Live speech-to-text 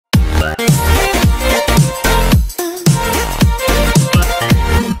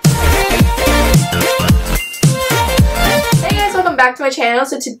back to my channel.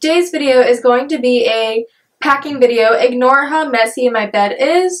 So today's video is going to be a packing video. Ignore how messy my bed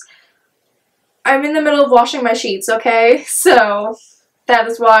is. I'm in the middle of washing my sheets, okay? So that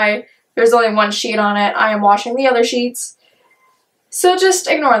is why there's only one sheet on it. I am washing the other sheets. So just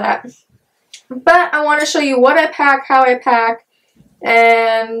ignore that. But I want to show you what I pack, how I pack,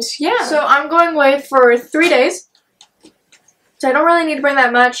 and yeah. So I'm going away for 3 days. So I don't really need to bring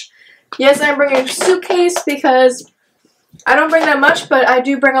that much. Yes, I'm bringing a suitcase because I don't bring that much, but I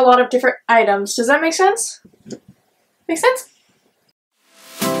do bring a lot of different items. Does that make sense? Make sense?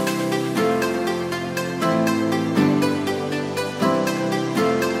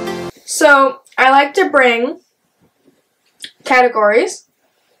 So I like to bring categories.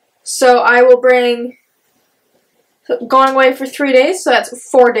 So I will bring, going away for 3 days, so that's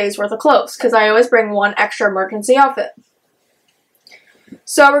 4 days worth of clothes, because I always bring one extra emergency outfit.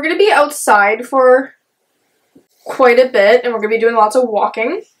 So we're going to be outside for quite a bit, and we're going to be doing lots of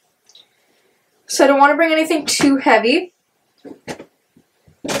walking. So I don't want to bring anything too heavy.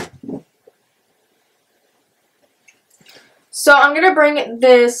 So I'm going to bring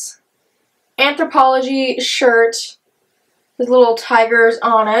this Anthropology shirt with little tigers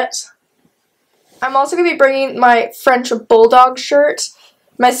on it. I'm also going to be bringing my French Bulldog shirt.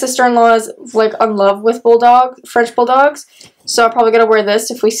 My sister-in-law is like in love with French Bulldogs, so I'm probably going to wear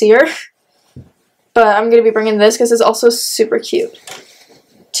this if we see her. But I'm going to be bringing this because it's also super cute.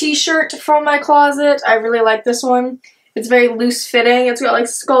 T-shirt from my closet. I really like this one. It's very loose fitting. It's got like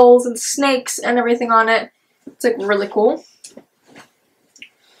skulls and snakes and everything on it. It's like really cool.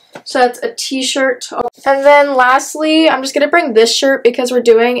 So that's a t-shirt. And then lastly, I'm just going to bring this shirt because we're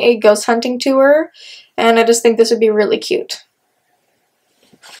doing a ghost hunting tour. And I just think this would be really cute.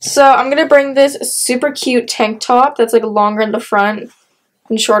 So I'm going to bring this super cute tank top that's like longer in the front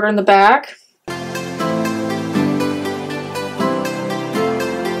and shorter in the back.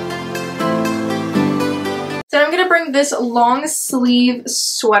 Then I'm going to bring this long sleeve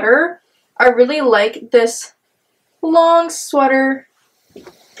sweater. I really like this long sweater.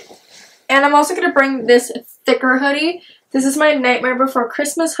 And I'm also going to bring this thicker hoodie. This is my Nightmare Before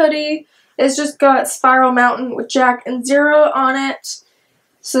Christmas hoodie. It's just got Spiral Mountain with Jack and Zero on it.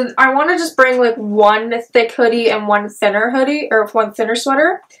 So I want to just bring like one thick hoodie and one thinner hoodie, or one thinner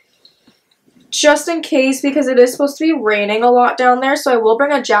sweater. Just in case, because it is supposed to be raining a lot down there, so I will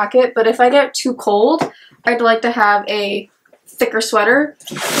bring a jacket. But if I get too cold, I'd like to have a thicker sweater.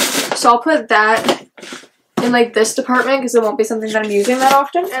 So I'll put that in like this department because it won't be something that I'm using that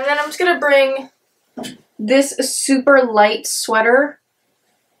often. And then I'm just going to bring this super light sweater.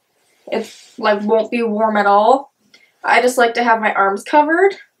 It like won't be warm at all. I just like to have my arms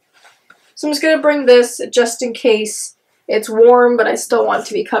covered. So I'm just going to bring this just in case it's warm but I still want it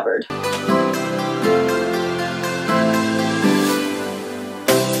to be covered.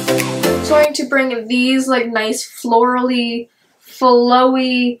 So I'm going to bring these like nice florally,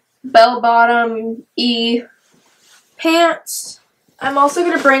 flowy, bell-bottom-y pants. I'm also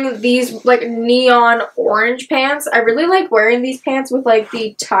going to bring these like neon orange pants. I really like wearing these pants with like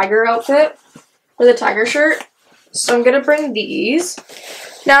the tiger outfit or the tiger shirt. So I'm going to bring these.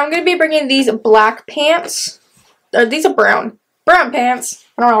 Now I'm going to be bringing these black pants. These are brown pants.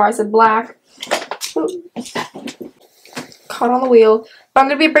 I don't know why I said black. Ooh. Caught on the wheel. But I'm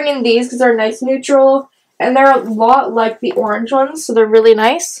going to be bringing these because they're nice neutral. And they're a lot like the orange ones, so they're really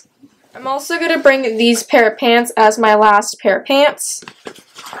nice. I'm also going to bring these pair of pants as my last pair of pants.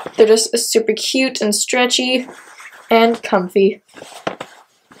 They're just super cute and stretchy and comfy.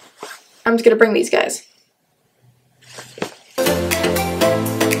 I'm just going to bring these guys.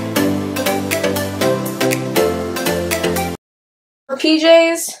 For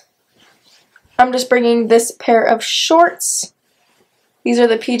PJs, I'm just bringing this pair of shorts. These are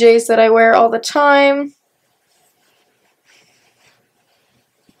the PJs that I wear all the time.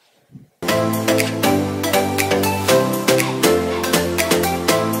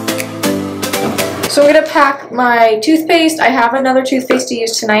 So I'm going to pack my toothpaste. I have another toothpaste to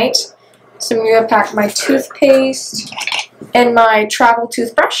use tonight. So I'm going to pack my toothpaste and my travel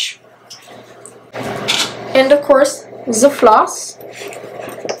toothbrush. And of course, the floss.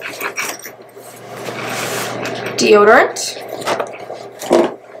 Deodorant.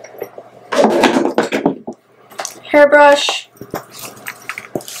 Hairbrush.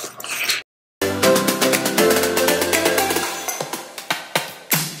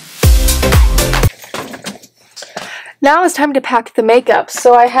 Now it's time to pack the makeup.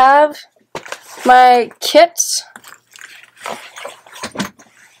 So I have my kits.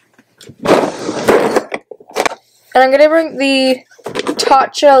 And I'm going to bring the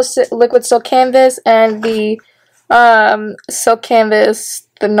Tatcha Liquid Silk Canvas and the Silk Canvas,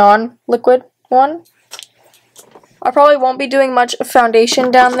 the non-liquid one. I probably won't be doing much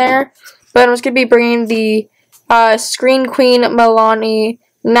foundation down there, but I'm just going to be bringing the Screen Queen Milani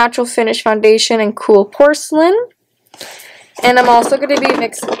Natural Finish Foundation in Cool Porcelain. And I'm also going to be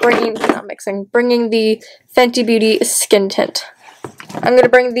bringing the Fenty Beauty Skin Tint. I'm going to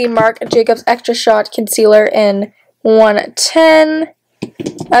bring the Marc Jacobs Extra Shot Concealer in 110,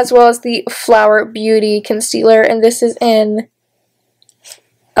 as well as the Flower Beauty Concealer, and this is in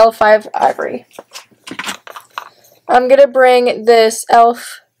L5 Ivory. I'm going to bring this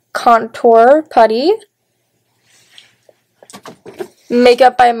e.l.f. Contour Putty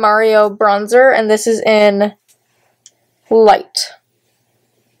Makeup by Mario Bronzer, and this is in Light.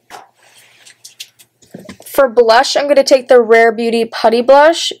 For blush, I'm going to take the Rare Beauty Putty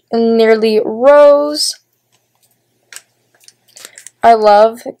Blush in Nearly Rose. I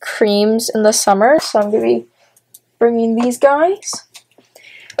love creams in the summer, so I'm going to be bringing these guys.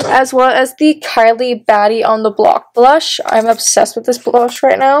 As well as the Kylie Baddie on the Block blush. I'm obsessed with this blush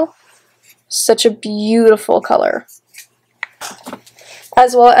right now. Such a beautiful color.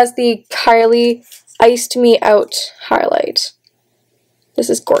 As well as the Kylie Iced Me Out highlight. This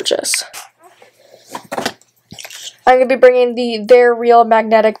is gorgeous. I'm going to be bringing the They're Real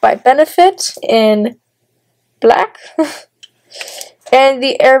Magnetic by Benefit in black. And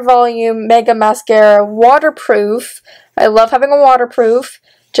the Air Volume Mega Mascara Waterproof. I love having a waterproof,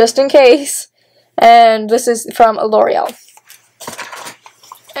 just in case. And this is from L'Oreal.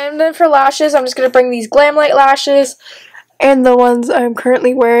 And then for lashes, I'm just going to bring these Glamlight lashes. And the ones I'm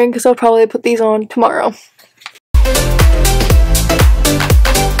currently wearing, because I'll probably put these on tomorrow.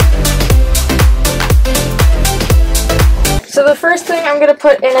 So the first thing I'm going to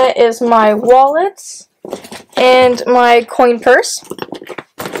put in it is my wallet and my coin purse.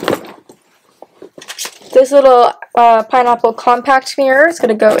 This little pineapple compact mirror is going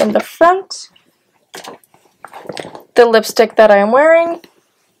to go in the front. The lipstick that I am wearing.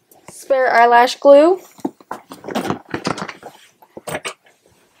 Spare eyelash glue.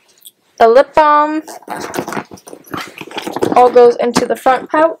 A lip balm. All goes into the front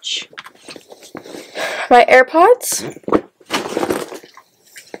pouch. My AirPods.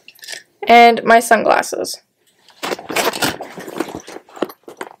 And my sunglasses.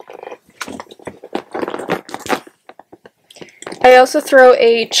 I also throw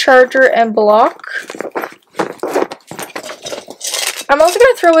a charger and block. I'm also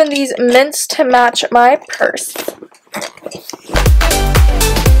going to throw in these mints to match my purse.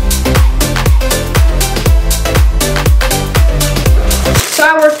 So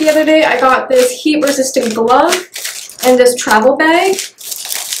at work the other day, I got this heat-resistant glove and this travel bag.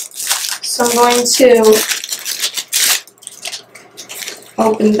 So I'm going to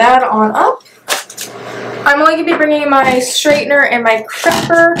open that on up. I'm only going to be bringing my straightener and my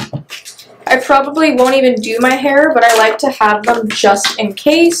crimper. I probably won't even do my hair, but I like to have them just in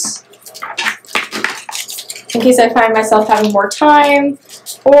case. In case I find myself having more time,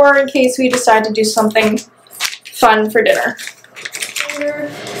 or in case we decide to do something fun for dinner.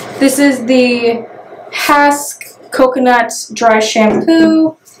 This is the Hask Coconut Dry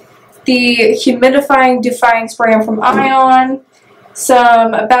Shampoo, the Humidifying Defying Spray from Ion,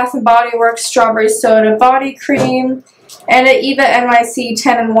 some Bath & Body Works Strawberry Soda Body Cream, and an Eva NYC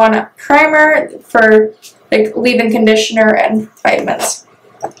 10-in-1 Primer for like leave-in conditioner and vitamins.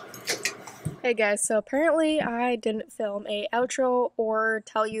 Hey guys, so apparently I didn't film a outro or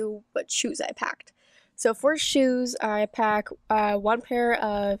tell you what shoes I packed. So for shoes, I pack one pair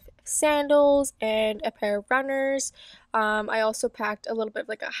of sandals and a pair of runners. I also packed a little bit of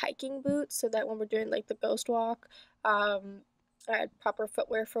like a hiking boot so that when we're doing like the ghost walk, I had proper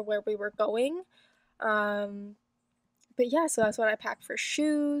footwear for where we were going. But yeah, so that's what I packed for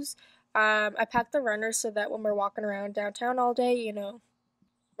shoes. I packed the runners so that when we're walking around downtown all day, you know,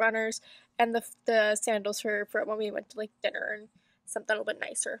 runners, and the sandals for when we went to like dinner and something a little bit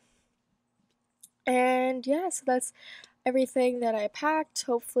nicer. And yeah, so that's everything that I packed.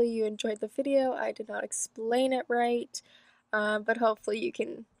 Hopefully you enjoyed the video. I did not explain it right, but hopefully you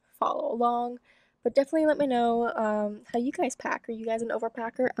can follow along. But definitely let me know how you guys pack. Are you guys an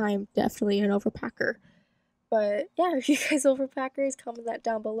overpacker? I'm definitely an overpacker. But yeah, if you guys are overpackers, comment that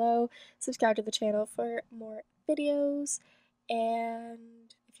down below. Subscribe to the channel for more videos.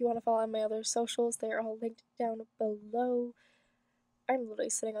 And if you want to follow my other socials, they're all linked down below. I'm literally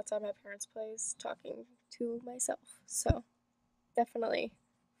sitting outside my parents' place talking to myself. So definitely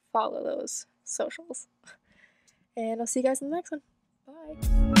follow those socials. And I'll see you guys in the next one.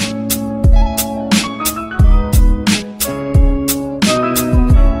 Bye.